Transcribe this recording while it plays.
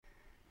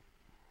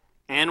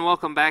And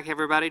welcome back,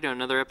 everybody, to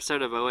another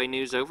episode of OA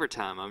News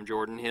Overtime. I'm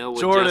Jordan Hill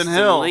with Jordan Justin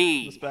Hill.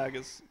 Lee. This bag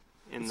is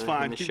It's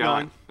fine. in the Keep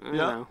shot. going. You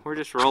know, we're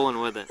just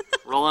rolling with it.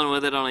 Rolling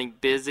with it on a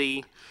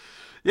busy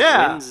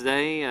yeah.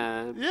 Wednesday.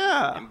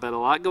 Yeah. But a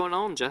lot going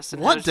on,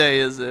 Justin. What day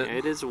is it?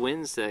 It is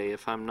Wednesday,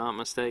 if I'm not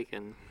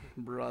mistaken.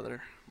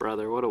 Brother,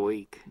 Brother, what a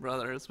week.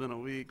 it's been a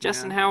week.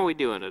 Justin, man. how are we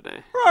doing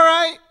today? We're all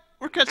right.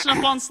 We're catching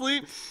up on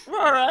sleep. We're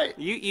all right.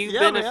 You Yeah,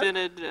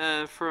 benefited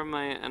from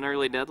an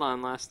early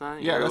deadline last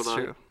night. Yeah, you were that's able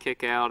to true.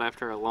 Kick out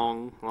after a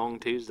long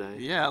Tuesday.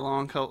 Yeah,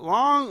 long,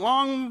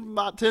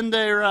 about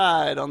 10-day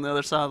ride on the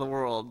other side of the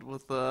world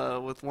with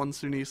one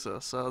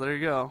Sunisa. So there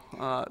you go.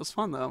 It was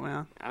fun though,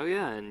 man. Oh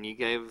yeah, and you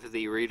gave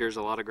the readers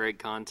a lot of great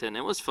content.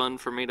 It was fun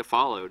for me to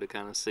follow to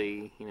kind of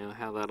see,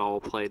 how that all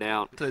played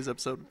out. Today's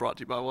episode brought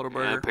to you by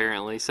Whataburger. Yeah,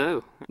 apparently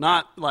so.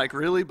 Not like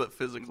really, but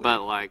physically.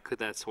 But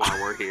that's why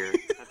we're here.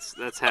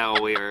 That's how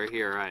we are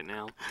here right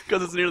now.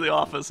 Because it's near the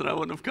office, and I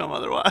wouldn't have come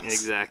otherwise.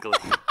 Exactly.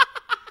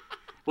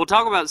 We'll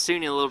talk about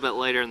SUNY a little bit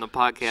later in the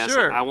podcast.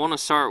 Sure. I want to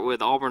start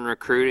with Auburn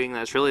recruiting.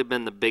 That's really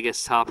been the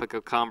biggest topic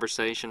of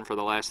conversation for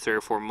the last 3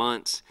 or 4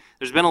 months.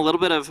 There's been a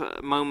little bit of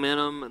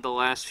momentum the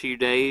last few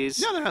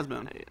days. Yeah, there has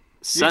been.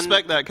 You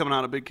expect that coming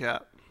out of Big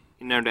Cat.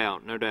 No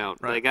doubt. Right.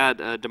 They got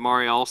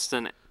Damari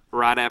Alston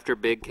right after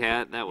Big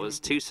Cat. That was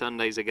 2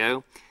 Sundays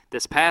ago.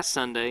 This past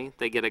Sunday,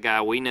 they get a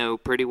guy we know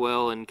pretty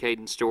well in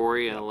Caden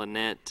Story, a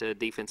Lynette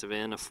defensive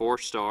end, a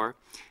 4-star.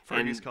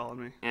 Fergie's calling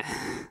me. Do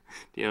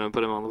you want to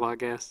put him on the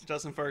podcast?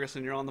 Justin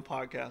Ferguson, you're on the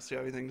podcast. Do you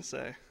have anything to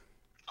say?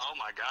 Oh,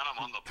 my God,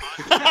 I'm on the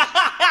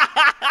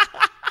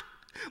podcast.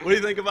 What do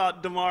you think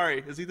about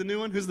Damari? Is he the new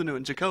one? Who's the new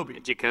one? Jacoby.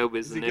 Jacob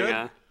is the he new good?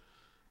 guy.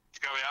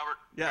 Jacoby Albert,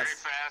 Yes. very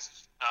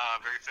fast,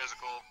 very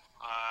physical.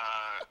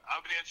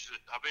 I'll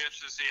be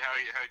interested to see how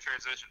he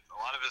transitions. A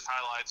lot of his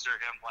highlights are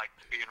him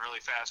being really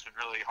fast and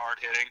really hard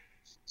hitting.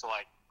 So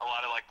a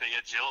lot of the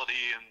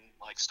agility and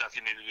stuff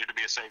you need to do to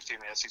be a safety in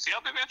the SEC.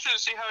 I'll be interested to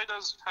see how he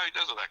does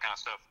with that kind of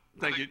stuff.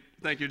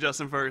 Thank you,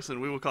 Justin Ferguson.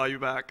 We will call you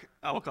back.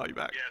 I will call you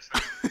back. Yes,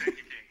 thank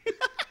you, King.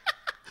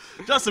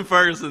 Justin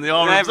Ferguson, the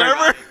Auburn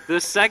Observer.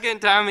 The second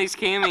time he's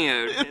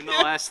cameoed in the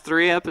last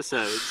 3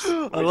 episodes.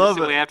 I love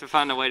it. We have to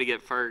find a way to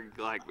get Ferg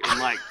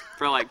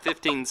for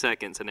 15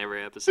 seconds in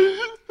every episode.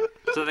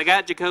 So they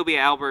got Jacoby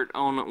Albert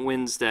on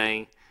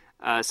Wednesday.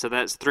 So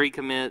that's 3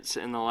 commits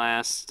in the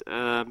last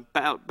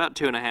about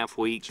 2.5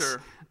 weeks. Sure.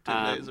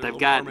 10 days or They've a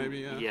got little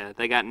more maybe,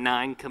 they got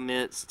 9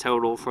 commits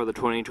total for the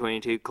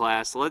 2022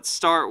 class. Let's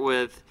start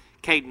with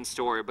Caden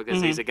Story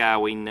because he's a guy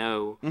we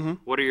know.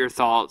 What are your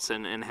thoughts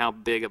and how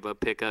big of a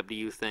pickup do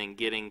you think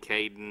getting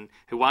Caden,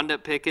 who wound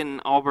up picking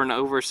Auburn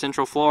over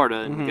Central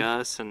Florida and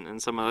Gus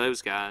and some of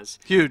those guys?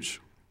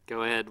 Huge.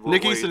 Go ahead.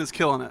 Nick Eason is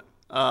killing it.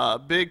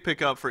 Big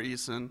pickup for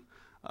Eason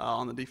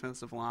on the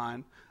defensive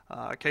line.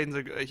 Caden's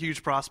a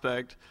huge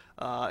prospect.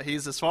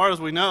 He's, as far as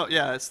we know,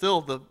 it's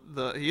still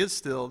he is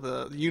still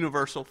the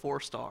universal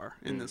 4-star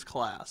in this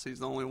class. He's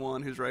the only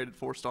one who's rated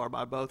 4-star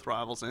by both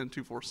Rivals and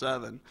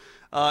 247.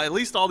 At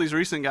least all these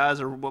recent guys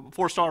are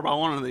 4-star by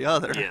one or the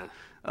other. Yeah.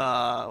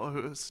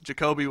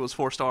 Jacoby was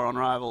 4-star on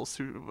Rivals,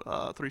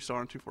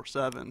 3-star on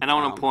 247. And I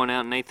want to point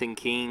out, Nathan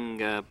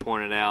King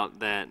pointed out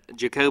that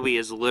Jacoby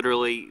is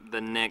literally the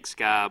next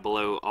guy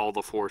below all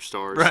the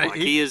 4-stars. Right.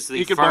 He is the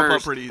he could bump up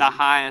first, pretty easy. the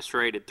highest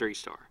rated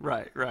 3-star.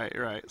 Right.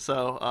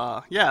 So,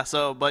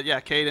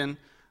 Caden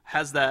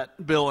has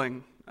that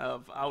billing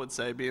of, I would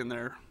say, being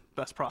their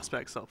best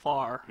prospect so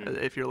far.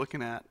 If you're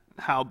looking at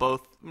how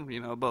both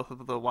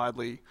of the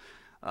widely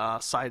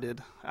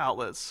cited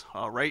outlets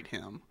rate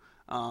him.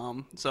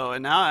 Now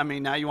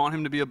you want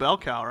him to be a bell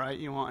cow, right?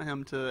 You want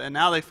him to, and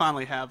now they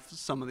finally have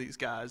some of these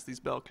guys,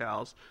 these bell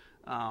cows.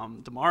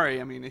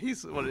 Damari,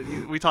 he's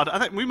we talked. I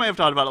think we may have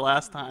talked about it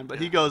last time, but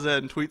he goes in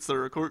and tweets the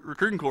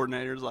recruiting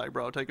coordinators like,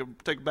 "Bro, take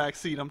a back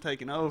seat. I'm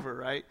taking over."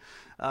 Right?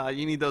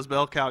 You need those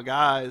bell cow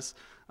guys,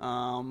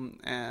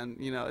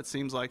 it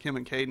seems like him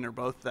and Caden are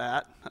both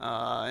that.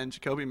 And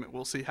Jacoby,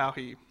 we'll see how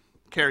he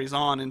carries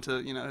on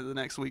into the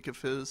next week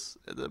of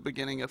the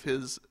beginning of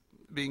his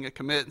being a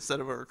commit instead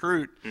of a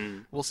recruit.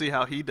 We'll see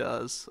how he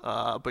does.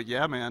 But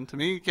yeah, man, to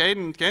me,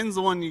 Caden's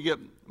the one you get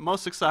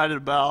most excited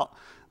about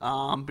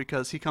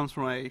because he comes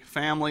from a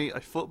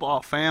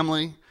football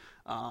family,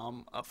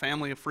 a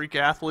family of freak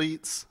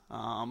athletes.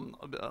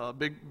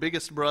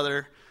 Biggest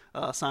brother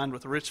signed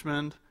with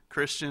Richmond.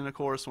 Christian, of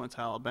course, went to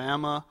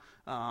Alabama.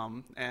 He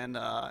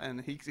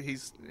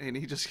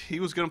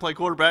was going to play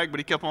quarterback, but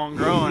he kept on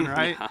growing,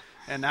 right? Yeah.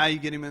 And now you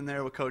get him in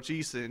there with Coach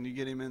Eason, you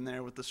get him in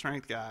there with the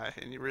strength guy,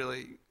 and you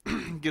really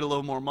get a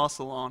little more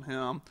muscle on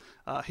him.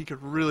 He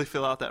could really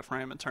fill out that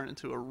frame and turn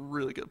into a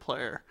really good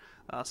player.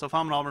 So if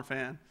I'm an Auburn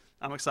fan,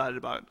 I'm excited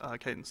about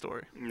Caden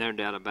Story. No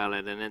doubt about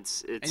it, and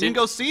it's. And you can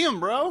go see him,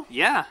 bro.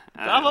 Yeah.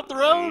 Drive up the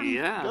road.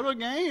 Yeah. Go to a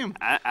game.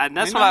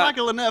 That's not like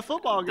a Lynette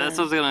football game. That's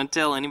what I was going to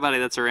tell anybody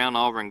that's around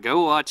Auburn.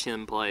 Go watch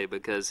him play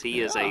because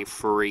he is a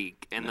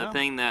freak. And the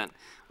thing that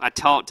I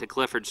talked to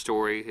Clifford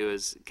Story, who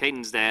is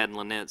Caden's dad and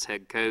Lynette's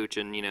head coach,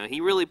 and he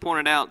really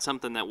pointed out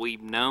something that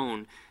we've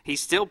known.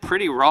 He's still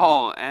pretty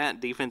raw at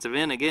defensive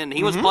end. Again,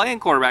 he was playing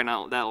quarterback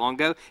not that long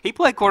ago. He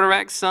played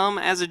quarterback some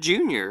as a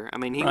junior. I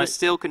mean, he was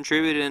still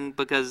contributing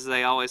because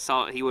they always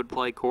thought he would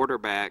play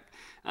quarterback.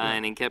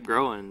 And he kept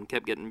growing and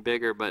kept getting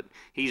bigger, but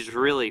he's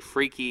really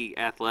freaky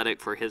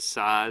athletic for his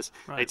size.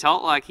 Right. They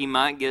talk like he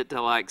might get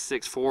to like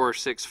 6'4" or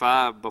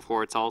 6'5"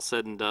 before it's all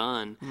said and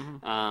done.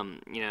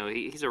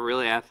 He's a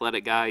really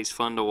athletic guy. He's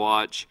fun to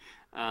watch.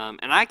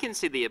 And I can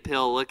see the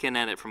appeal looking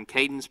at it from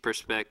Caden's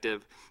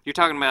perspective. You're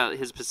talking about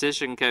his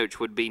position coach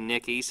would be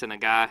Nick Eason, a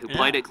guy who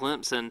played at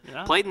Clemson,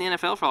 played in the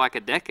NFL for like a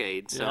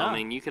decade. So, I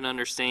mean, you can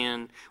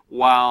understand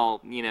while,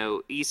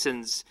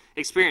 Eason's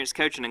experience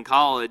coaching in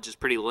college is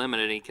pretty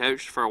limited. He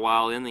coached for a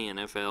while in the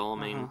NFL.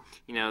 I mean,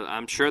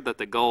 I'm sure that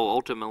the goal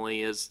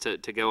ultimately is to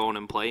go on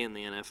and play in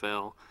the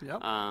NFL.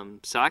 Yep.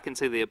 So I can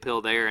see the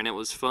appeal there, and it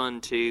was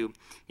fun too.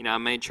 I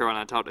made sure when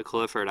I talked to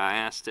Clifford, I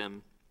asked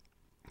him,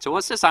 so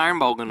what's this Iron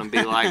Bowl going to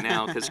be like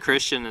now? Because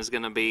Christian is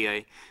going to be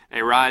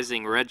a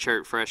rising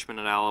redshirt freshman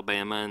at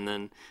Alabama, and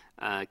then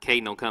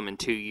Caden will come in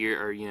 2 years,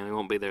 or he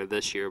won't be there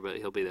this year, but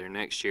he'll be there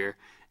next year.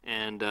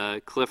 And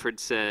Clifford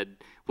said,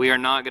 "We are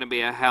not going to be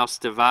a house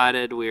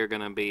divided. We are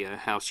going to be a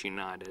house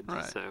united."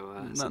 Right.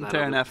 So, Nothing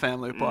tearing that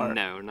family apart.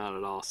 No, not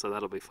at all. So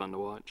that'll be fun to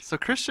watch. So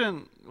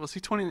Christian, was he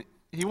 20?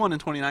 He won in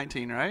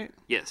 2019, right?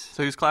 Yes.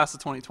 So he was class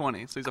of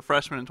 2020. So he's a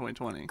freshman in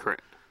 2020.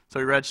 Correct. So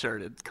he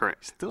redshirted.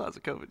 Correct. Still has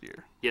a COVID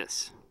year.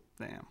 Yes.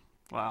 Damn.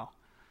 Wow.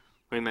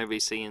 We may be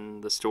seeing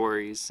the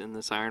stories in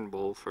this Iron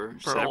Bowl for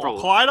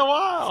quite a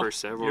while. For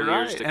several You're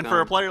years right. to And come.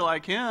 for a player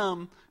like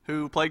him,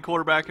 who played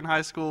quarterback in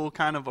high school,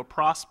 kind of a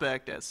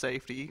prospect at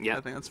safety, Yep.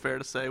 I think that's fair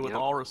to say, with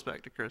all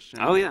respect to Christian.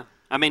 Oh, yeah.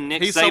 I mean,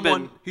 Nick He's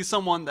Saban.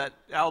 someone that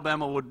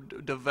Alabama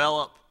would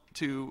develop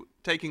to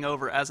taking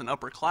over as an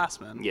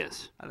upperclassman.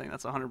 Yes. I think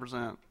that's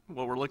 100%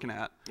 what we're looking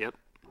at. Yep.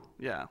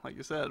 Yeah, like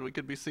you said, we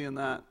could be seeing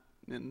that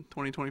in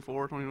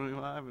 2024,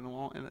 2025,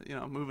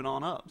 and moving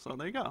on up. So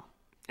there you go.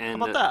 And,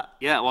 How about that?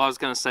 Yeah, well, I was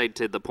going to say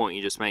to the point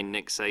you just made,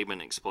 Nick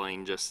Saban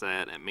explained just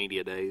that at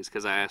Media Days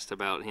because I asked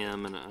about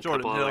him and a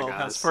Jordan couple Hill other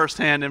guys. has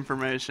firsthand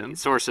information.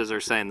 Sources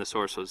are saying the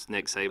source was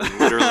Nick Saban.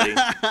 Literally,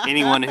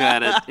 anyone who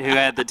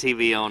had the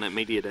TV on at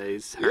Media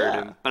Days heard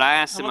him. But I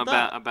asked him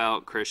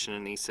about Christian,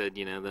 and he said,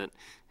 that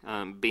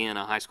being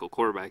a high school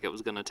quarterback, it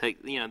was going to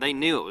take. They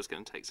knew it was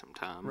going to take some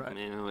time. Right.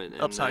 And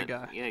Upside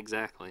guy. Yeah,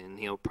 exactly. And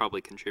he'll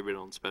probably contribute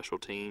on special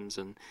teams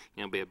and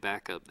be a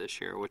backup this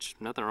year, which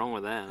nothing wrong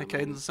with that. Hey,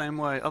 Caden's the same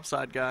way.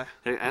 Upside guy.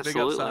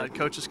 Absolutely. Big upside.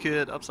 Coach's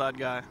kid, upside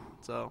guy.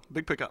 So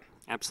big pickup.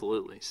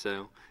 Absolutely.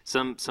 So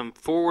some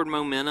forward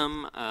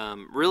momentum.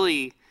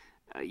 Really,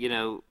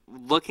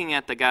 looking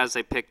at the guys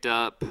they picked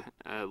up,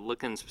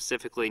 looking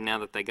specifically now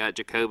that they got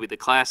Jacoby, the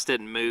class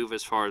didn't move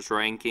as far as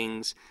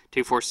rankings.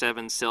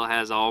 247 still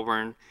has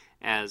Auburn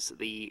as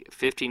the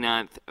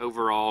 59th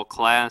overall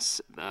class,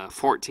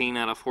 14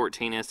 out of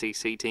 14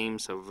 SEC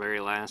teams, so very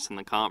last in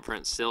the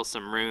conference. Still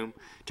some room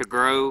to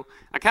grow.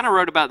 I kind of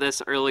wrote about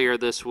this earlier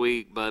this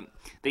week, but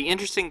the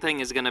interesting thing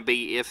is going to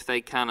be if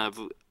they kind of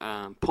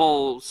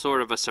pull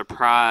sort of a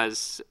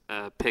surprise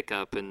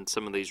pickup in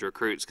some of these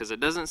recruits, because it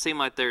doesn't seem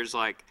like there's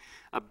like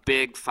a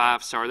big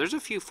 5-star. There's a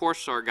few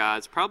 4-star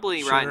guys.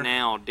 Probably right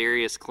now,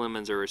 Darius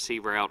Clemens, a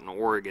receiver out in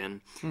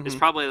Oregon, is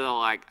probably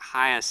the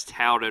highest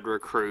touted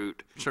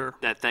recruit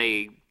that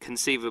they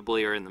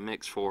conceivably are in the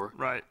mix for.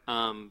 Right.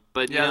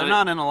 But they're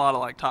not in a lot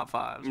of top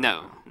fives.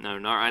 No,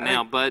 not right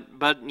now. But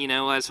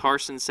as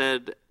Harsin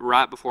said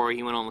right before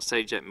he went on the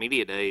stage at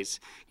Media Days,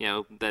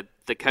 that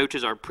the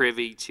coaches are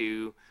privy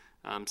to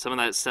some of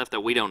that stuff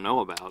that we don't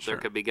know about. There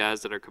could be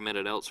guys that are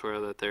committed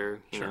elsewhere that they're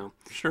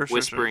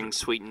whispering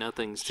sweet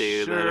nothings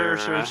to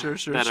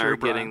that are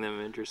getting them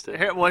interested.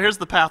 Here's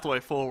the pathway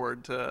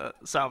forward to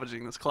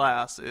salvaging this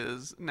class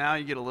is now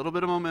you get a little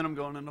bit of momentum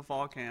going into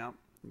fall camp.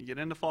 You get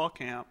into fall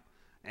camp,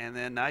 and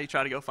then now you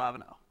try to go 5-0.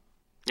 Yep.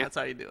 That's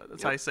how you do it.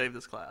 That's how you save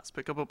this class.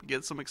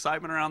 Get some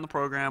excitement around the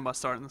program by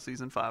starting the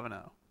season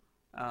 5-0.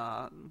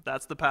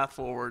 That's the path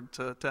forward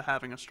to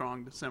having a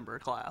strong December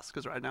class,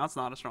 because right now it's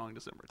not a strong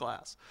December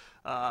class.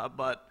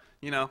 But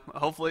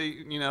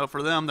hopefully,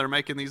 for them, they're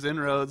making these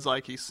inroads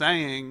like he's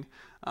saying.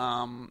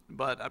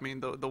 But I mean,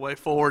 the way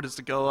forward is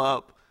to go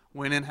up,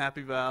 win in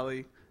Happy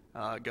Valley,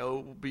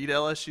 go beat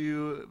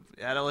LSU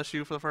at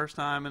LSU for the first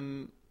time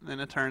in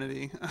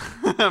eternity,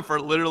 for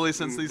literally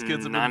since these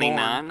kids have been 99,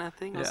 born. 99, I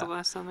think was the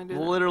last time they did it.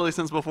 Literally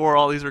since before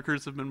all these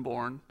recruits have been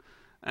born,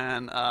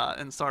 and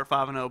start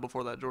 5-0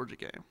 before that Georgia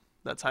game.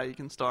 That's how you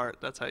can start.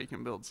 That's how you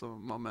can build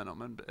some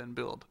momentum and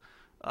build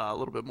a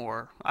little bit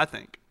more, I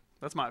think.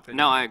 That's my opinion.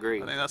 No, I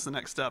agree. I think that's the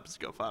next step is to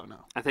go 5-0.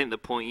 I think the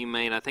point you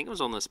made, I think it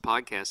was on this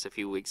podcast a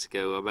few weeks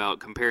ago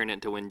about comparing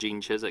it to when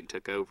Gene Chizik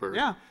took over.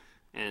 Yeah.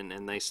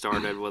 And they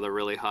started with a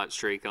really hot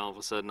streak. All of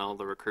a sudden, all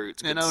the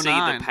recruits could In see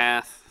the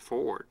path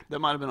forward. That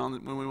might have been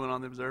when we went on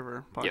the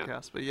Observer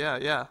podcast. But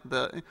yeah.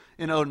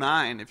 In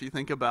 2009, if you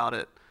think about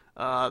it,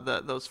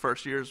 those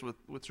first years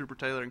with Trooper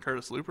Taylor and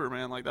Curtis Looper,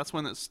 man, like that's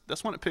when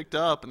it picked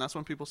up, and that's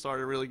when people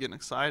started really getting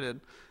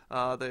excited. It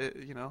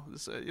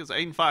was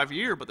an 8-5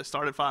 year, but they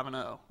started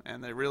 5-0,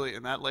 and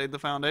that laid the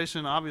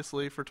foundation,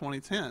 obviously, for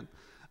 2010.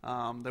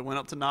 They went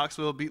up to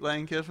Knoxville, beat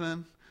Lane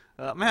Kiffin.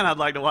 Man, I'd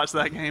like to watch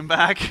that game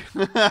back.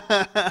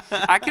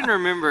 I can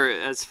remember,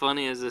 as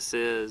funny as this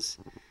is,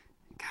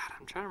 God,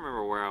 I'm trying to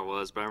remember where I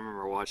was, but I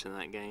remember watching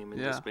that game and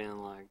just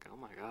being like, oh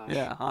my gosh.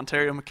 Yeah,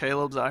 Ontario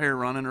McCaleb's out here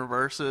running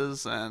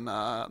reverses, and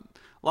a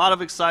lot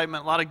of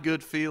excitement, a lot of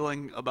good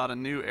feeling about a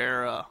new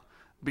era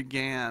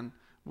began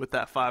with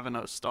that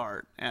 5-0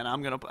 start. And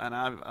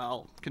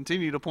I'll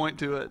continue to point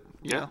to it,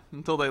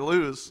 until they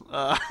lose.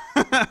 That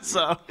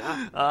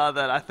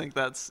I think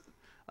that's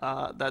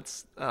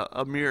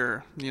a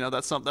mirror.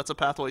 That's a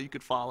pathway you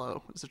could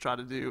follow, is to try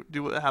to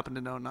do what happened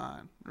in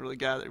 2009. Really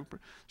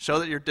show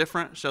that you're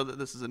different, show that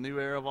this is a new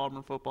era of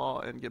Auburn football,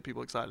 and get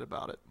people excited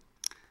about it.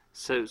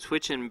 So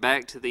switching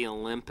back to the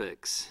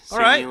Olympics, All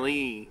right. Suni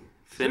Lee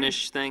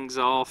finished things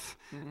off.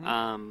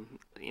 Mm-hmm.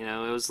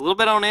 It was a little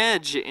bit on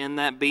edge in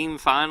that beam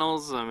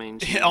finals. I mean,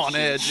 she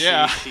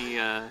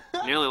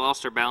nearly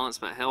lost her balance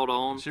but held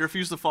on. She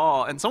refused to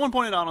fall, and someone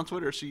pointed out on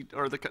Twitter, actually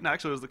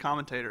it was the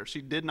commentator,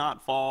 she did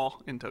not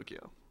fall in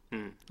Tokyo.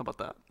 How about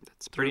that?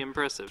 That's pretty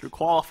impressive. Through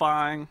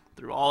qualifying,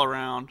 through all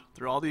around,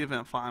 through all the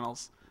event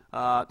finals,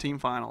 team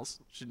finals,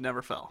 she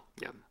never fell.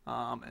 Yeah.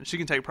 And she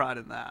can take pride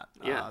in that.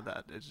 Yeah.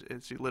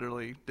 She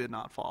literally did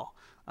not fall.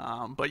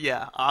 But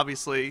yeah,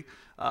 obviously,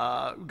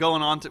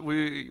 going on to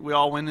we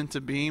all went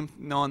into beam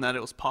knowing that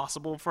it was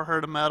possible for her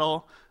to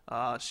medal.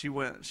 She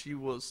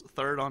was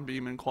third on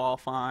beam in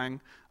qualifying.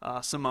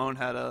 Simone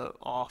had a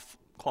off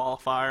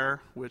qualifier,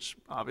 which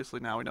obviously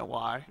now we know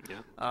why.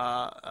 Yeah.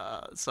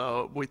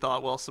 So we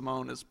thought, well,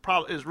 Simone is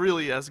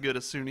really as good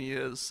as Suni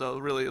is. So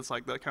really, it's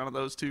like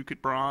those two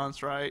could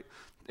bronze, right?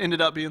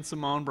 Ended up being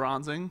Simone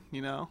bronzing,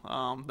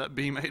 that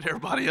beam ate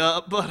everybody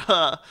up.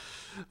 But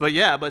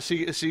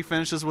she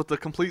finishes with the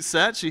complete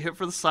set. She hit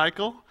for the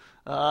cycle.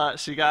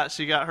 She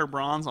got her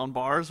bronze on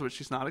bars, which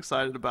she's not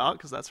excited about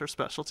because that's her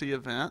specialty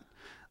event.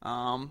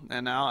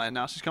 And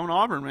now she's coming to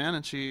Auburn, man,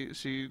 and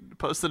she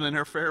posted in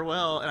her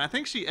farewell, and I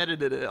think she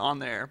edited it on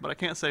there, but I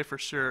can't say for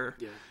sure.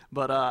 Yeah.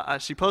 But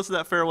she posted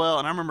that farewell,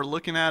 and I remember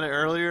looking at it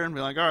earlier and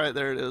being like, all right,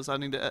 there it is. I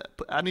need to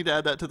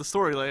add that to the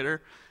story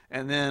later.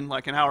 And then,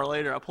 like an hour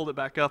later, I pulled it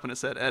back up and it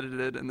said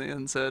edited, and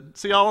then said,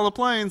 "See y'all on the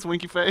plains,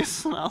 winky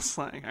face." And I was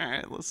like, "All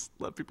right, let's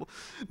let people."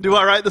 Do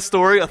I write the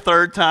story a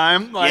third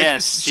time? Like,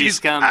 yes, she's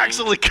coming.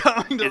 Actually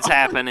coming. It's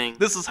happening.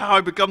 This is how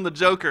I become the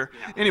Joker.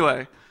 Yeah.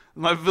 Anyway,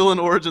 my villain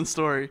origin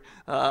story.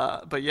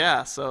 But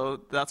yeah,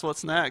 so that's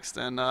what's next.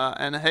 And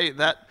hey,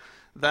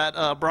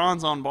 that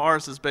bronze on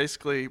bars is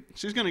basically,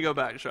 she's going to go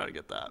back to try to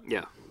get that.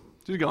 Yeah,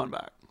 she's going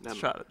back.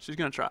 She's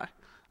going to try,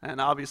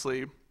 and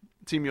obviously,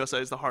 Team USA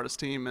is the hardest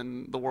team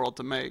in the world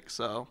to make,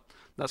 so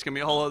that's going to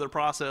be a whole other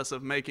process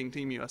of making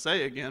Team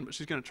USA again, but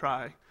she's going to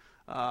try.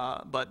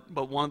 But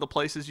one of the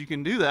places you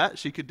can do that,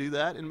 she could do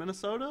that in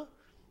Minnesota,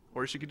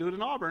 or she could do it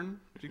in Auburn.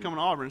 If you come to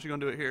Auburn, she's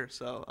going to do it here.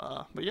 So,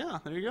 but yeah,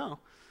 there you go.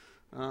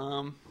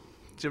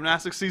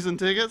 Gymnastics season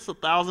tickets,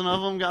 1,000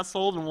 of them got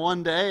sold in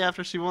one day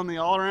after she won the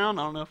all-around.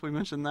 I don't know if we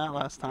mentioned that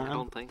last time. I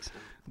don't think so.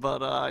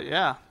 But,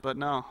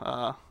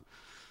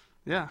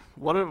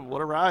 what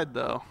a ride,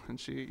 though. And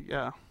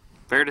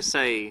Fair to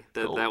say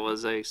that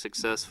was a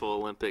successful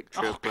Olympic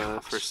trip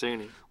for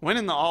Suni.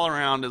 Winning the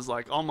all-around is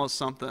like almost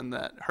something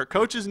that her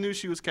coaches knew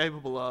she was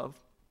capable of,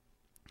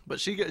 but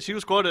she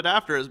was quoted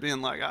after as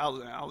being like, I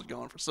was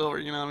going for silver,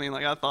 you know what I mean?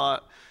 Like I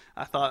thought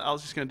I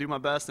was just going to do my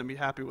best and be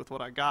happy with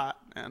what I got,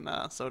 and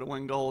so to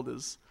win gold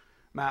is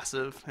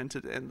massive. And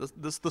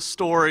the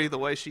story, the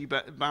way she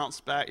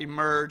bounced back,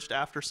 emerged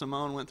after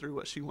Simone went through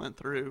what she went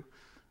through,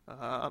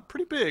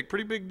 pretty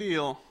big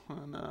deal,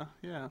 and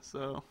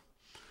so.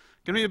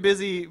 Going to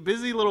be a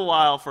busy little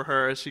while for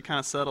her as she kind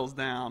of settles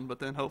down, but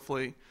then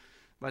hopefully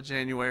by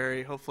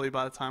January, hopefully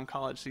by the time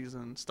college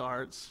season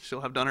starts,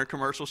 she'll have done her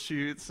commercial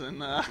shoots,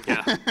 and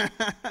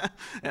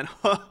and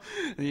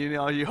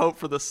you hope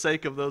for the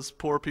sake of those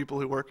poor people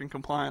who work in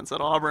compliance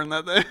at Auburn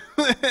that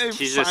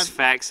she's just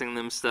faxing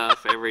them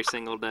stuff every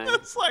single day.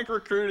 It's like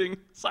recruiting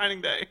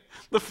signing day.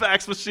 The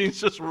fax machine's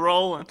just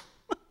rolling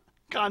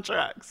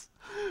contracts,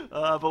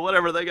 but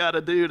whatever they got to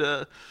do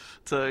to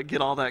get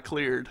all that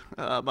cleared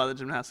by the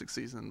gymnastics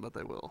season, but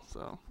they will.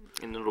 So.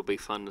 And it'll be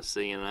fun to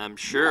see, and I'm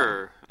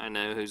sure I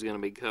know who's going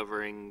to be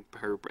covering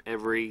her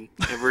every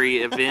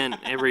event,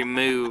 every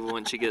move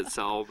when she gets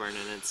to Auburn,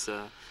 and it's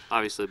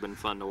obviously been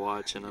fun to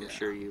watch, and I'm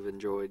sure you've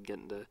enjoyed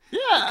getting to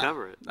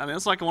cover it. I mean,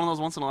 it's like one of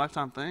those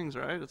once-in-a-lifetime things,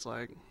 right? It's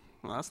like,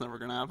 well, that's never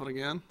going to happen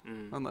again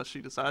unless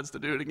she decides to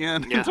do it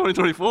again in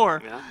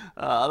 2024. Yeah.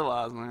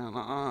 Otherwise,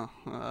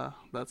 man,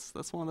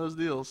 that's one of those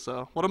deals.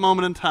 So what a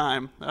moment in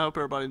time. I hope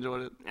everybody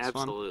enjoyed it. It's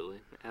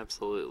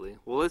Absolutely.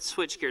 Well, let's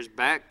switch gears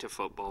back to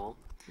football.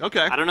 Okay.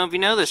 I don't know if you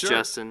know this,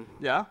 Justin.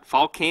 Yeah.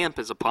 Fall camp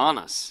is upon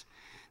us.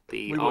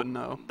 We wouldn't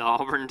know. The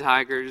Auburn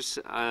Tigers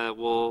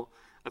will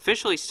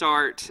officially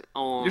start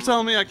on. You're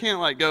telling me I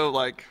can't go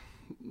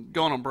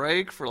going on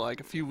break for like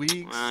a few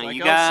weeks.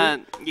 You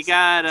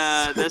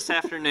got this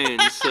afternoon,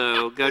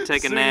 so go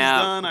take a soon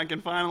nap. As done, I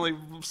can finally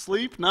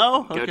sleep.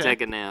 No, Go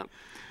take a nap.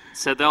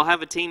 So they'll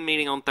have a team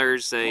meeting on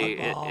Thursday.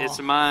 It's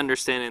my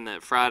understanding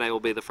that Friday will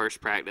be the first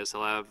practice.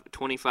 They'll have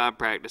 25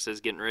 practices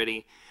getting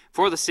ready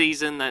for the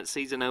season. That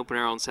season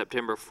opener on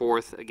September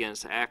 4th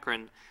against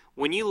Akron.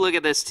 When you look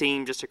at this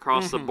team just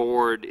across the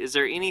board, is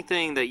there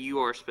anything that you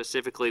are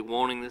specifically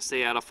wanting to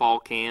see out of fall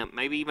camp?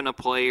 Maybe even a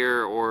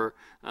player, or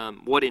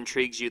what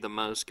intrigues you the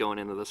most going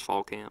into this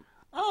fall camp?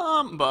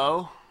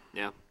 Bo.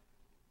 Yeah.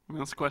 I mean,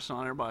 that's a question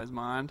on everybody's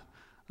mind.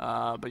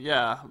 But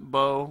yeah,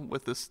 Bo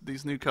with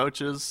these new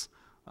coaches.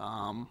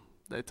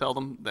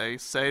 They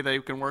say they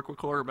can work with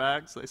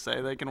quarterbacks. They say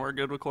they can work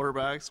good with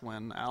quarterbacks.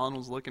 When Allen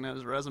was looking at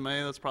his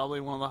resume, that's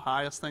probably one of the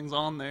highest things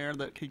on there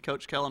that he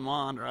coached Kellen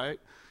Mond, right?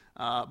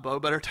 Bo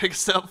better take a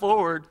step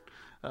forward,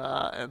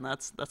 and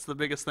that's the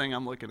biggest thing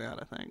I'm looking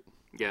at, I think.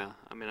 Yeah,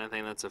 I mean, I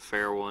think that's a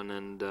fair one,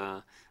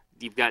 and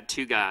you've got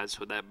two guys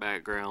with that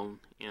background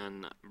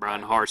in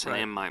Brian Harsin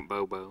and Mike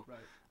Bobo.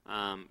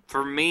 Right.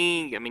 For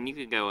me, I mean, you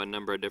could go a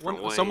number of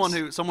different ways. Someone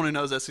who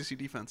knows SEC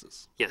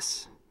defenses.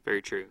 Yes,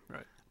 very true.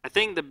 Right. I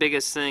think the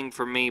biggest thing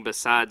for me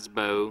besides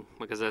Bo,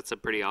 because that's a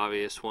pretty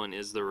obvious one,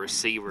 is the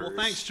receivers. Well,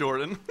 thanks,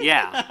 Jordan.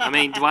 Yeah, I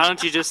mean, why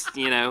don't you just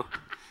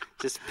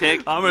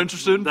pick? I'm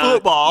interested in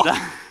football.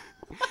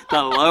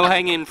 The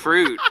low-hanging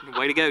fruit.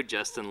 Way to go,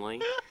 Justin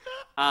Lee.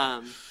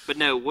 But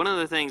no, one of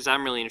the things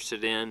I'm really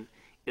interested in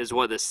is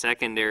what the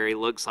secondary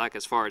looks like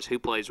as far as who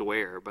plays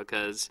where,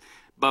 because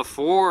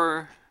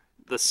before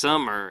the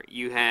summer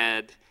you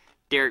had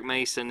Derek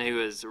Mason, who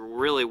is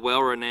really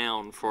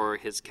well-renowned for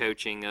his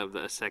coaching of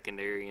the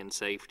secondary and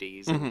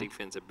safeties and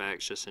defensive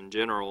backs just in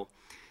general.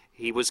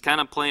 He was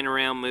kind of playing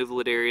around, moved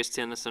Ladarius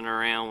Tennyson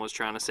around, was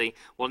trying to see.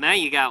 Well, now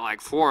you got like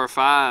 4 or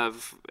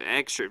 5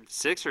 extra,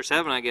 6 or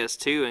 7, I guess,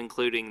 too,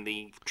 including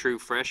the true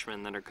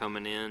freshmen that are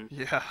coming in.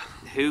 Yeah.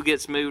 Who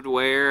gets moved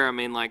where? I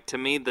mean, like, to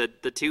me, the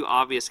two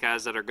obvious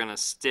guys that are going to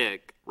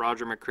stick,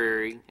 Roger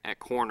McCreary at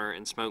corner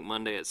and Smoke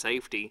Monday at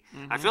safety.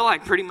 I feel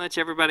like pretty much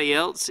everybody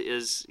else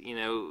is,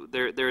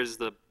 there's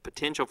the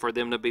potential for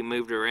them to be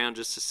moved around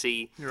just to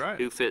see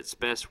who fits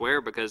best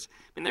where, because,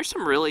 I mean, there's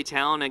some really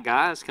talented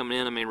guys coming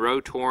in. I mean, Roe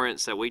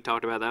Torrance that we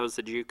talked about, that was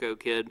the JUCO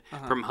kid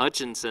from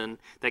Hutchinson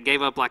that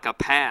gave up like a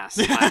pass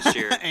last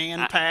year.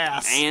 And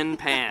pass.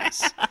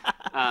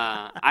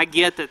 I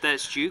get that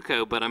that's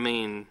JUCO, but, I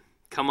mean,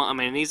 come on. I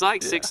mean, he's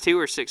like 6'2"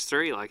 or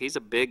 6'3". Like, he's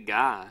a big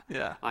guy.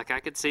 Yeah. Like,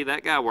 I could see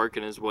that guy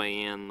working his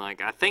way in.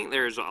 Like, I think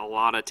there's a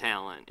lot of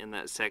talent in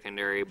that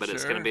secondary, but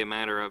it's going to be a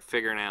matter of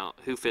figuring out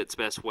who fits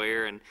best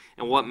where and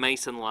what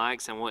Mason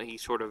likes and what he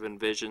sort of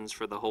envisions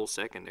for the whole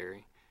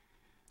secondary.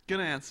 Good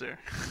answer.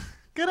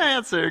 Good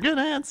answer.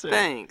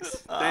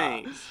 Thanks.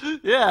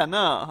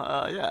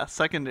 Yeah,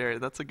 secondary.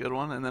 That's a good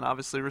one. And then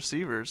obviously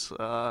receivers.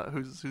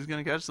 Who's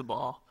going to catch the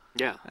ball?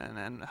 Yeah. And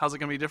then how's it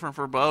going to be different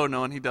for Bo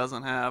knowing he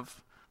doesn't have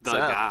the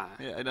guy?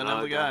 Yeah, he doesn't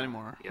have the guy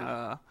anymore.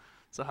 Yeah.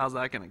 So how's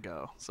that going to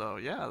go? So,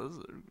 yeah, those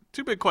are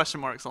 2 big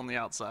question marks on the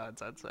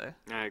outsides, I'd say.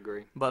 I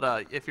agree.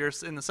 But if you're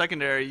in the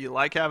secondary, you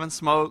like having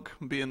Smoke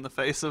be in the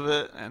face of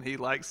it, and he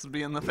likes to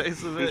be in the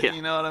face of it,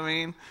 You know what I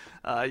mean?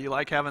 You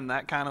like having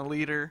that kind of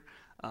leader,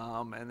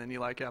 and then you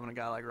like having a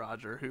guy like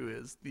Roger, who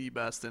is the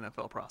best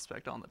NFL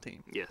prospect on the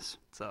team. Yes.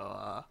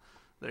 So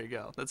there you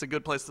go. That's a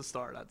good place to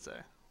start, I'd say.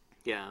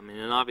 Yeah, I mean,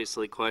 and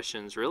obviously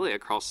questions really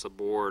across the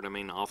board. I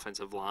mean,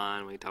 offensive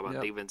line, we talk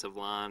about defensive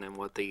line and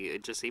what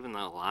even the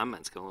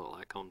alignment's going to look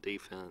like on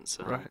defense.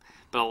 Right.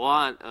 But a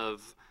lot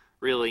of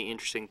really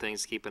interesting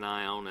things to keep an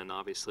eye on, and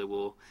obviously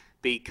we'll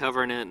be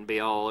covering it and be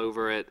all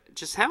over it.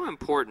 Just how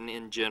important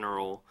in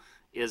general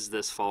is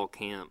this fall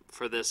camp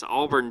for this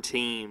Auburn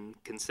team,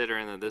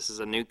 considering that this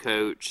is a new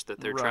coach, that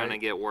they're trying to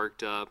get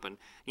worked up. And,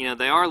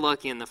 they are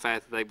lucky in the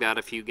fact that they've got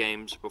a few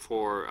games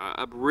before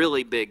a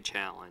really big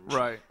challenge.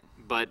 Right.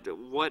 But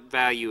what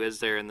value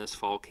is there in this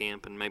fall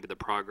camp and maybe the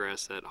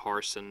progress that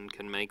Harsin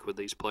can make with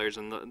these players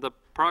and the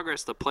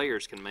progress the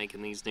players can make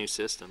in these new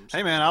systems?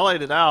 Hey, man, I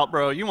laid it out,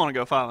 bro. You want to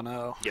go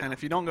 5-0. Yeah. And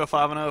if you don't go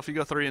 5-0, if you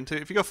go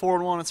 3-2, if you go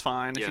 4-1, it's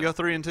fine. Yeah. If you go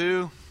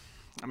 3-2,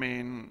 I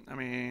mean,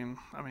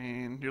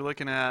 you're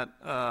looking at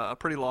a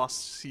pretty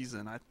lost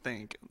season, I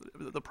think.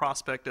 The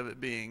prospect of it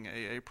being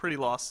a pretty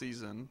lost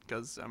season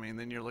because, I mean,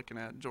 then you're looking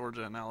at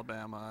Georgia and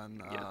Alabama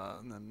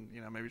and then,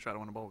 maybe try to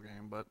win a bowl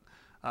game. But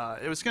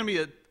it was going to be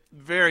a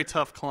very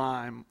tough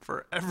climb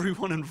for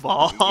everyone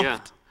involved. Yeah.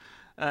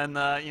 And,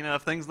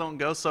 if things don't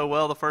go so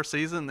well the first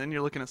season, then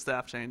you're looking at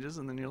staff changes,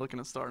 and then you're looking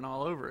at starting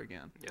all over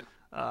again. Yeah.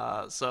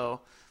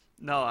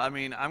 No, I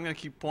mean, I'm going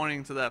to keep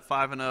pointing to that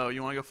 5-0.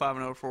 You want to go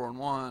 5-0,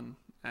 4-1.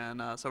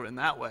 And so in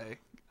that way,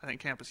 I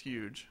think camp is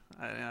huge.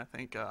 And I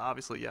think,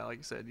 obviously, like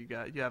you said,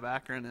 you have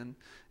Akron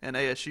and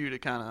ASU to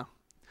kind of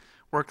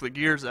work the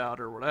gears out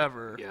or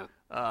whatever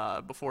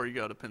before you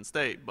go to Penn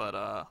State. But,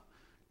 I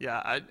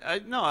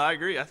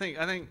agree. I think,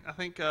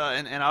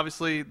 and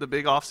obviously the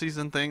big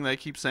off-season thing they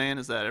keep saying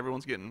is that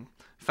everyone's getting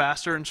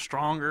faster and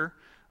stronger.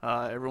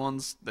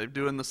 They're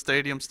doing the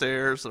stadium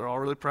stairs. They're all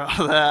really proud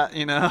of that,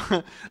 you know.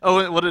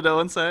 Owen, what did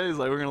Owen say? He's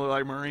like, we're going to look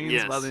like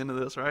Marines by the end of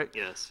this, right?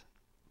 Yes.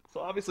 So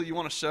obviously you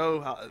want to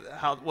show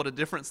how what a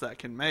difference that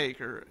can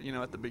make, or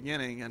at the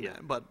beginning, and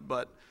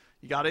but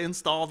you got to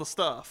install the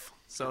stuff.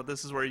 So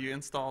this is where you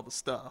install the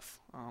stuff.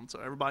 So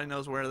everybody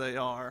knows where they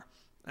are,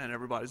 and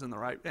everybody's in the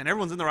right, and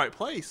everyone's in the right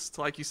place.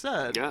 Like you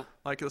said,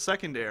 like the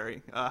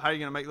secondary. How are you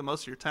going to make the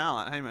most of your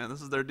talent? Hey man,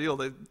 this is their deal.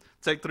 They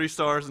take 3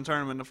 stars and turn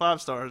them into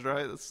 5 stars,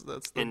 right? That's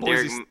the and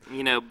Boise.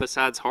 Derek,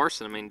 besides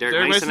Harsin, I mean,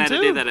 Derek Mason had to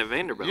do that at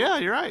Vanderbilt. Yeah,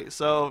 you're right.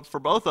 So for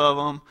both of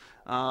them,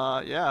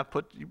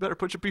 you better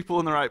put your people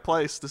in the right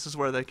place. This is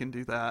where they can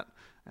do that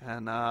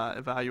and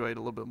evaluate a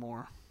little bit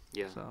more.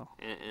 Yeah, so.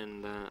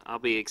 and I'll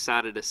be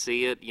excited to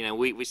see it.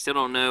 We still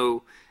don't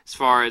know as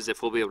far as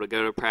if we'll be able to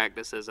go to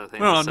practices. I think we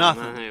don't know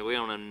nothing. We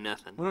don't know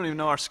nothing. We don't even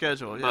know our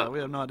schedule. We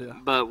have no idea.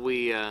 But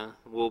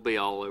we'll be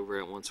all over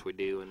it once we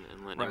do,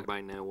 and letting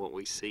everybody know what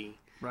we see.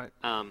 Right.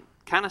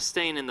 Kind of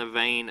staying in the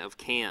vein of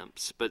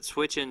camps, but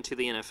switching to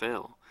the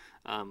NFL.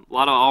 A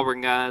lot of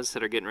Auburn guys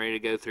that are getting ready to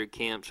go through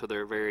camps for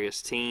their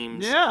various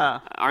teams. Yeah.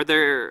 Are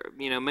there,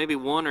 maybe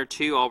 1 or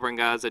 2 Auburn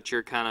guys that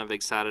you're kind of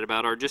excited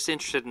about, or just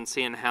interested in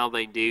seeing how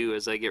they do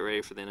as they get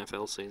ready for the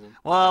NFL season?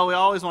 Well, we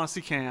always want to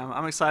see Cam.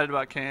 I'm excited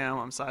about Cam.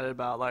 I'm excited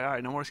about, all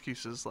right, no more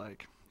excuses.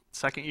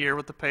 Second year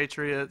with the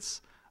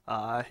Patriots.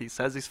 He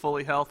says he's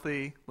fully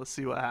healthy. Let's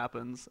see what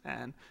happens.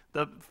 And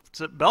to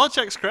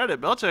Belichick's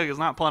credit, Belichick is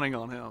not punting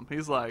on him.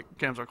 He's like,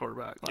 Cam's our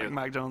quarterback.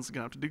 Mac Jones is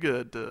going to have to do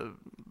good to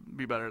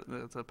be better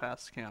to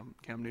pass Cam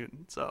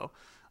Newton. So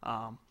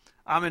I'm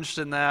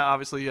interested in that.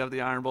 Obviously, you have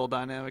the Iron Bowl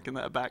dynamic in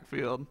that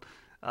backfield.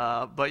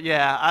 But,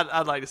 yeah,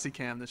 I'd like to see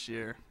Cam this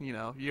year.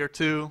 Year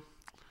 2,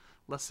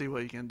 let's see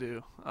what he can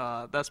do.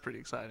 That's pretty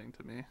exciting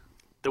to me.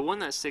 The one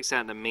that sticks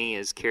out to me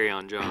is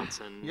Kerryon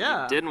Johnson.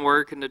 Yeah. It didn't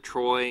work in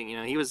Detroit.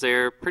 He was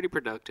there, pretty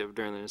productive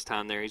during his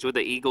time there. He's with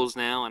the Eagles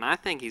now, and I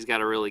think he's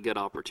got a really good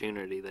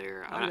opportunity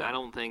there. I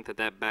don't think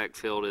that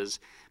backfield is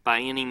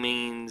by any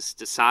means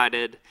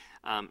decided.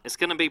 It's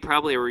going to be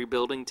probably a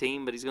rebuilding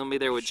team, but he's going to be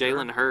there with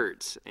Jalen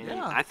Hurts. And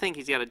I think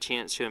he's got a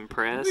chance to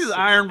impress. These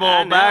Iron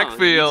Bowl backfields.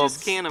 You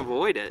just can't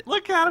avoid it.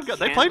 Look at him.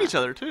 They played each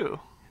other,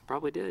 too.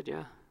 Probably did,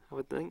 yeah. I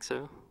would think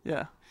so.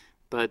 Yeah.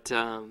 But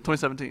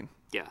 2017.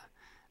 Yeah.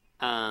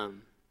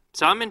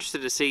 So I'm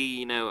interested to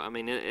see,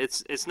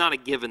 it's not a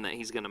given that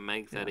he's going to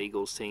make that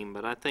Eagles team,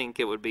 but I think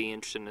it would be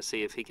interesting to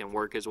see if he can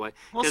work his way.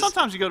 Well,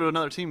 sometimes you go to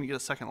another team, you get a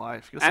second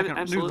life. You get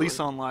a new lease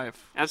on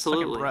life.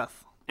 Absolutely. Second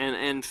breath.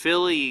 And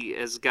Philly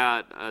has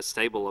got a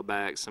stable of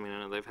backs. I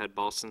know they've had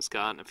Boston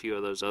Scott and a few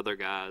of those other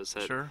guys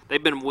that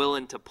they've been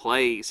willing to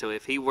play. So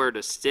if he were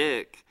to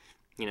stick,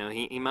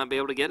 he might be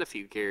able to get a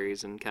few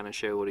carries and kind of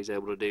show what he's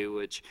able to do.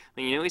 Which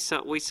we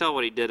saw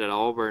what he did at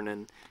Auburn,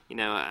 and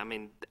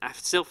I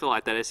still feel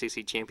like that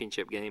SEC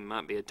championship game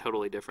might be a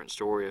totally different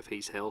story if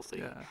he's healthy.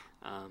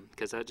 Yeah.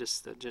 Because that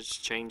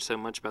just changed so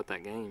much about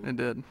that game. It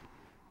did.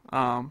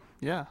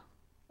 Yeah.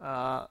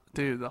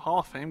 Dude, the Hall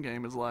of Fame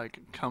game is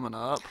coming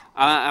up.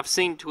 I've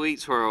seen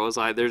tweets where it was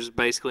like, there's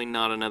basically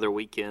not another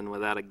weekend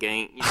without a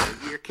game.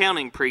 You're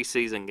counting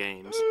preseason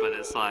games, but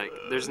it's like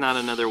there's not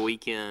another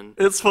weekend.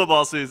 It's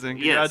football season.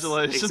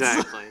 Congratulations. Yes,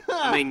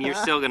 exactly. You're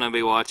still going to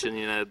be watching,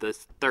 the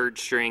third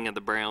string of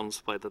the Browns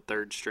play the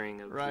third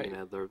string of,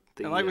 the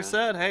and like we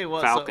said, hey,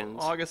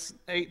 Falcons. So August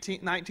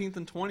 18th, 19th,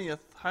 and 20th,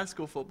 high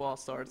school football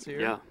starts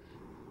here. Yeah.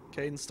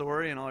 Caden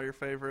Story and all your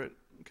favorite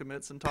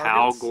commits and targets.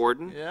 Powell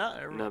Gordon,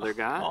 another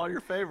guy. All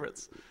your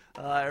favorites.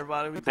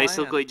 Everybody will be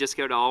basically playing. Just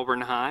go to Auburn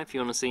High if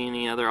you want to see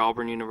any other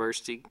Auburn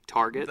University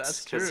targets.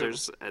 That's true.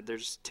 Because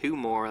there's 2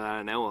 more that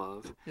I know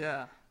of.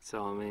 Yeah.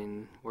 So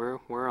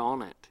we're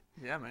on it.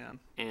 Yeah, man.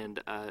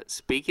 And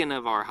speaking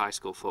of our high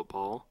school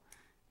football,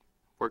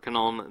 working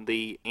on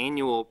the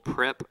annual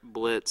Prep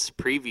Blitz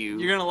preview.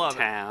 You're gonna love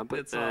tab.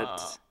 It's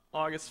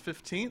August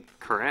 15th.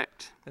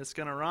 Correct. It's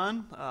going to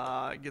run.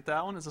 Get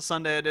that one. It's a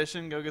Sunday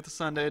edition. Go get the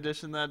Sunday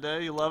edition that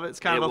day. You love it.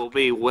 It will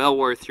be well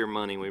worth your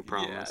money, we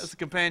promise. Yeah, it's a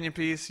companion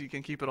piece. You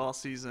can keep it all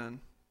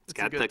season. It's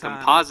got the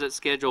composite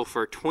schedule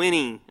for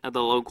 20 of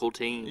the local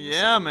teams.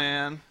 Yeah,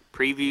 man.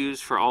 Previews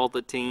for all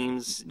the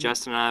teams.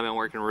 Justin and I have been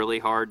working really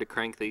hard to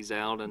crank these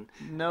out, and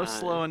no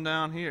slowing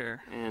down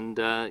here. And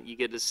you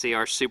get to see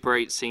our Super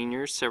 8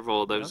 seniors,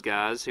 several of those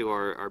guys who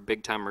are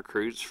big-time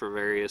recruits for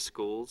various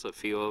schools. A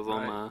few of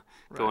them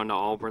going to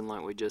Auburn,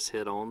 like we just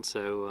hit on.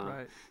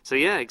 So, so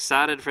yeah,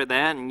 excited for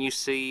that. And you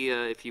see,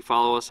 if you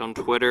follow us on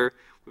Twitter,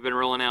 we've been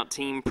rolling out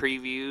team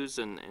previews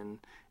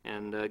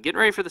and getting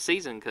ready for the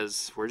season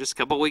because we're just a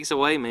couple weeks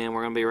away, man.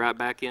 We're going to be right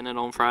back in it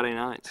on Friday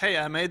nights. Hey,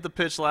 I made the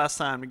pitch last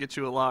time to get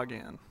you a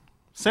login.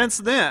 Since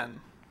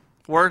then,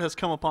 word has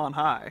come upon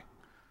high.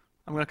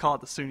 I'm going to call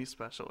it the SUNY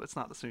Special. It's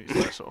not the SUNY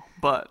Special,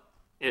 but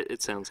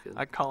it sounds good.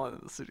 I call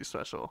it the SUNY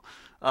Special.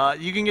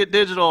 You can get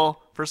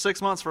digital for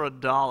 6 months for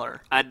 $1.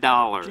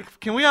 $1.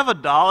 Can we have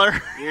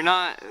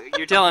 $1?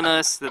 You're telling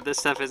us that this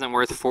stuff isn't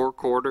worth 4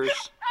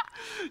 quarters?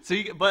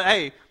 But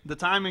hey, the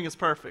timing is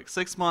perfect.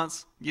 6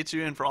 months gets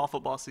you in for all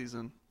football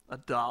season.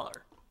 $1.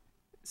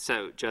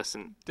 So,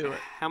 Justin, do it.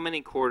 How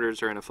many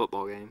quarters are in a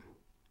football game?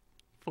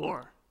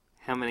 4.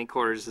 How many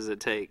quarters does it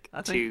take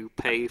to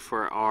pay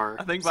for our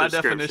I think by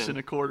subscription? definition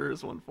a quarter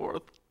is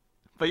 1/4.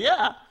 But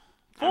yeah,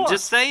 4. I'm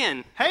just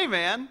saying. Hey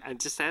man, It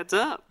just adds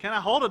up. can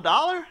I hold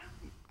 $1?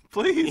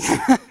 Please.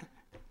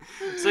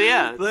 So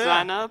yeah, But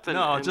sign up.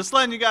 And just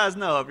letting you guys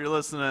know if you're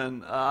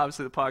listening.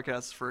 Obviously, the podcast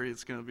is free.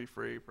 It's going to be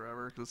free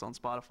forever because it's on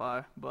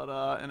Spotify, but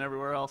and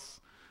everywhere else.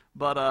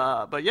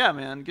 But yeah,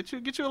 man, get you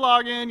a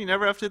login. You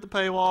never have to hit the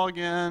paywall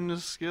again.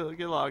 Just get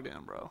logged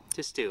in, bro.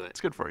 just do it.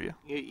 It's good for you.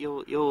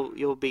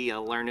 You'll be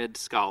a learned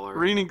scholar.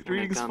 Reading's when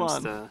it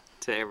comes fun.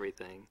 to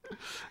everything.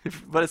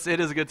 But it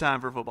is a good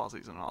time for football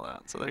season and all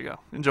that. So there you go.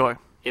 Enjoy.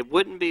 It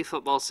wouldn't be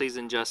football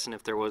season, Justin,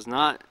 if there was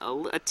not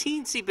a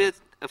teensy bit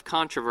of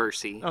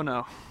controversy. Oh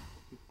no,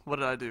 what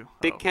did I do?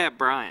 Big Cat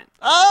Bryant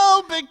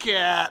Oh, Big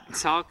Cat.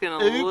 talking a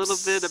little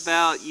bit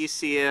about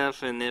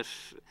UCF, and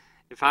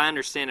if I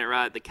understand it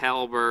right, the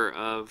caliber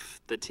of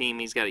the team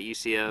he's got at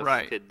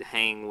UCF could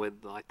hang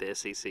with like the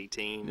SEC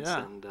teams.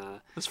 Yeah. And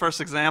His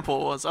first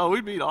example was, we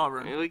beat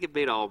Auburn. we could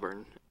beat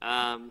Auburn.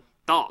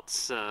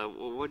 Thoughts?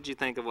 What did you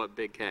think of what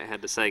Big Cat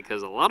had to say?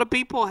 Because a lot of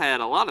people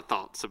had a lot of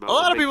thoughts about. A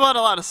lot of people had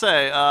a lot to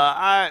say.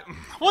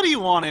 What do you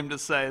want him to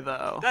say,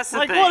 though? That's the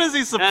like, thing. what is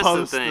he supposed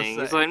That's the thing. to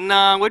say? He's like,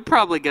 nah, we'd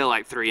probably go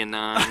like 3-9.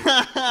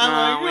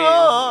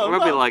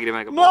 We'll be lucky to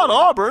make a Not bowl.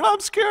 Auburn. I'm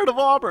scared of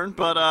Auburn.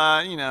 But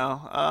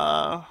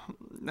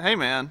hey,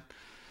 man,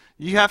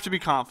 you have to be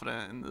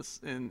confident in this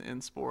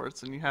in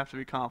sports, and you have to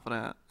be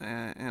confident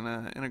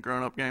in a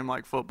grown-up game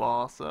like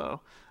football. So,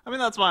 I mean,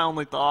 that's my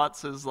only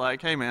thoughts. Is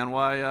like, hey, man,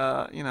 why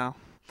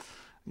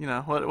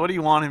what do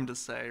you want him to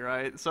say,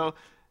 right? So,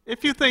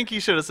 if you think he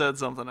should have said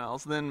something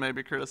else, then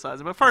maybe criticize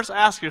him. But first,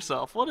 ask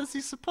yourself, what is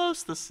he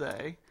supposed to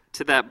say?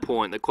 To that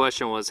point, the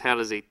question was, how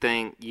does he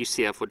think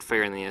UCF would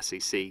fare in the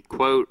SEC?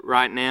 Quote,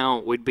 right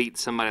now, we'd beat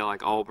somebody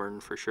like Auburn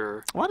for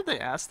sure. Why did they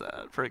ask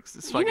that? For like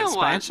You know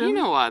why? expansion? You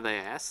know why they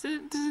asked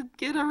it? To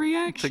get a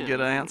reaction. To get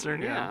an answer?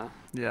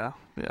 Yeah.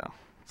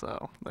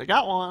 So, they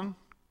got one.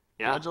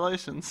 Yeah.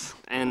 Congratulations.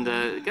 And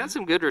got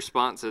some good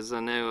responses.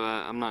 I know,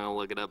 I'm not going to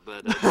look it up,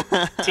 but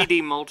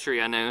TD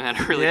Moultrie, I know, had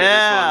a really good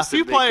response. A few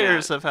to Big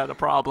players Cat. have had a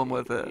problem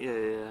with it.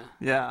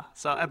 Yeah.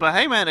 So, but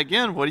hey, man,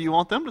 again, what do you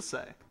want them to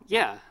say?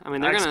 Yeah, I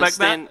mean they're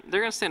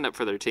gonna stand up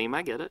for their team.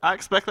 I get it. I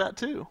expect that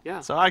too. Yeah.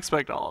 So I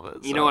expect all of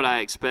it. You know what I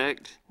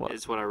expect? What?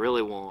 Is what I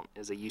really want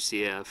is a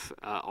UCF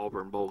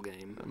Auburn bowl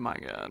game. My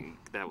God.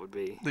 That would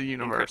be The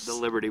universe. the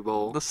Liberty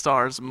Bowl. The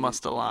stars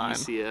must align.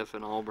 UCF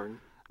and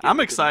Auburn. I'm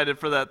excited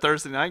for that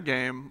Thursday night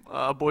game,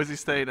 Boise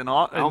State and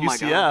my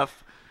UCF. God.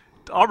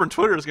 Auburn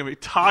Twitter is going to be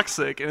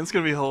toxic, and it's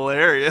going to be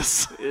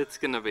hilarious. It's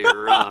gonna be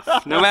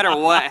rough. No matter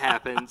what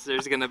happens,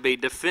 there's gonna be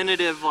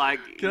definitive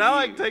like. Can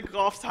I take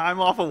time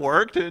off of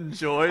work to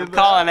enjoy that?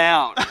 Calling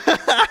out?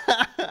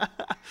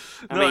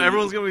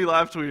 Everyone's going to be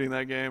live tweeting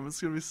that game.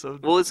 It's going to be so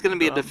Well, it's going to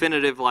be a dumb.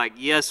 definitive like,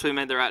 yes, we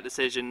made the right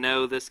decision.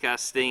 No, this guy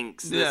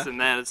stinks. This Yeah.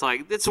 and that. It's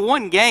like it's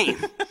one game.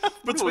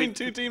 Between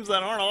two teams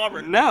that aren't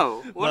Auburn.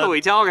 No, what But- are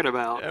we talking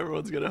about?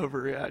 Everyone's going to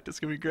overreact. It's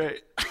going to be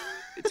great.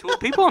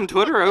 People on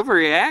Twitter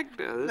overreact.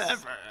 This is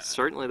Never.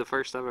 certainly the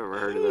first I've ever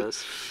heard of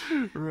this.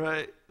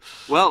 Right.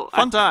 Well,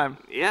 Fun time.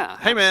 Yeah.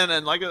 Hey, man,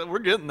 and we're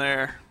getting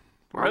there.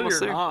 We're Ready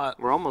almost or there. not.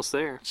 We're almost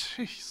there.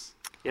 Jeez.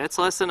 Yeah, it's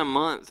less than a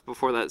month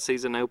before that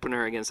season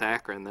opener against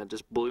Akron. That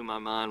just blew my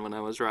mind when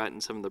I was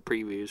writing some of the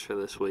previews for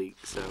this week.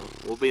 So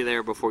we'll be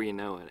there before you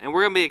know it. And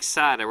we're going to be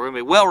excited. We're going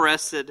to be well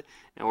rested,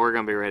 and we're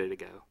going to be ready to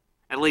go.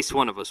 At least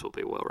one of us will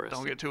be well rested.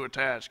 Don't get too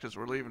attached because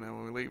we're leaving it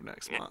when we leave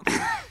next month.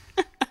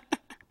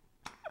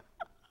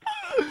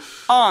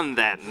 On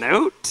that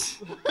note,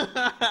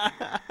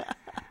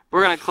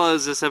 we're going to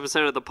close this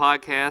episode of the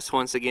podcast.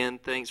 Once again,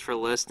 thanks for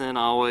listening.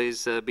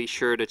 Always be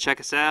sure to check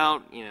us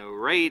out.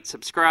 Rate,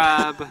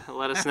 subscribe.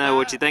 Let us know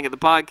what you think of the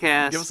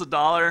podcast. Give us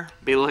 $1.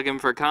 Be looking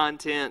for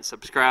content.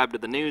 Subscribe to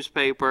the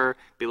newspaper.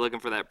 Be looking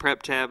for that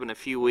prep tab in a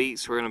few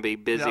weeks. We're going to be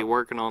busy Yep.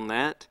 working on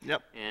that.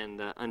 Yep.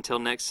 And until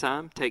next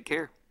time, take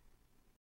care.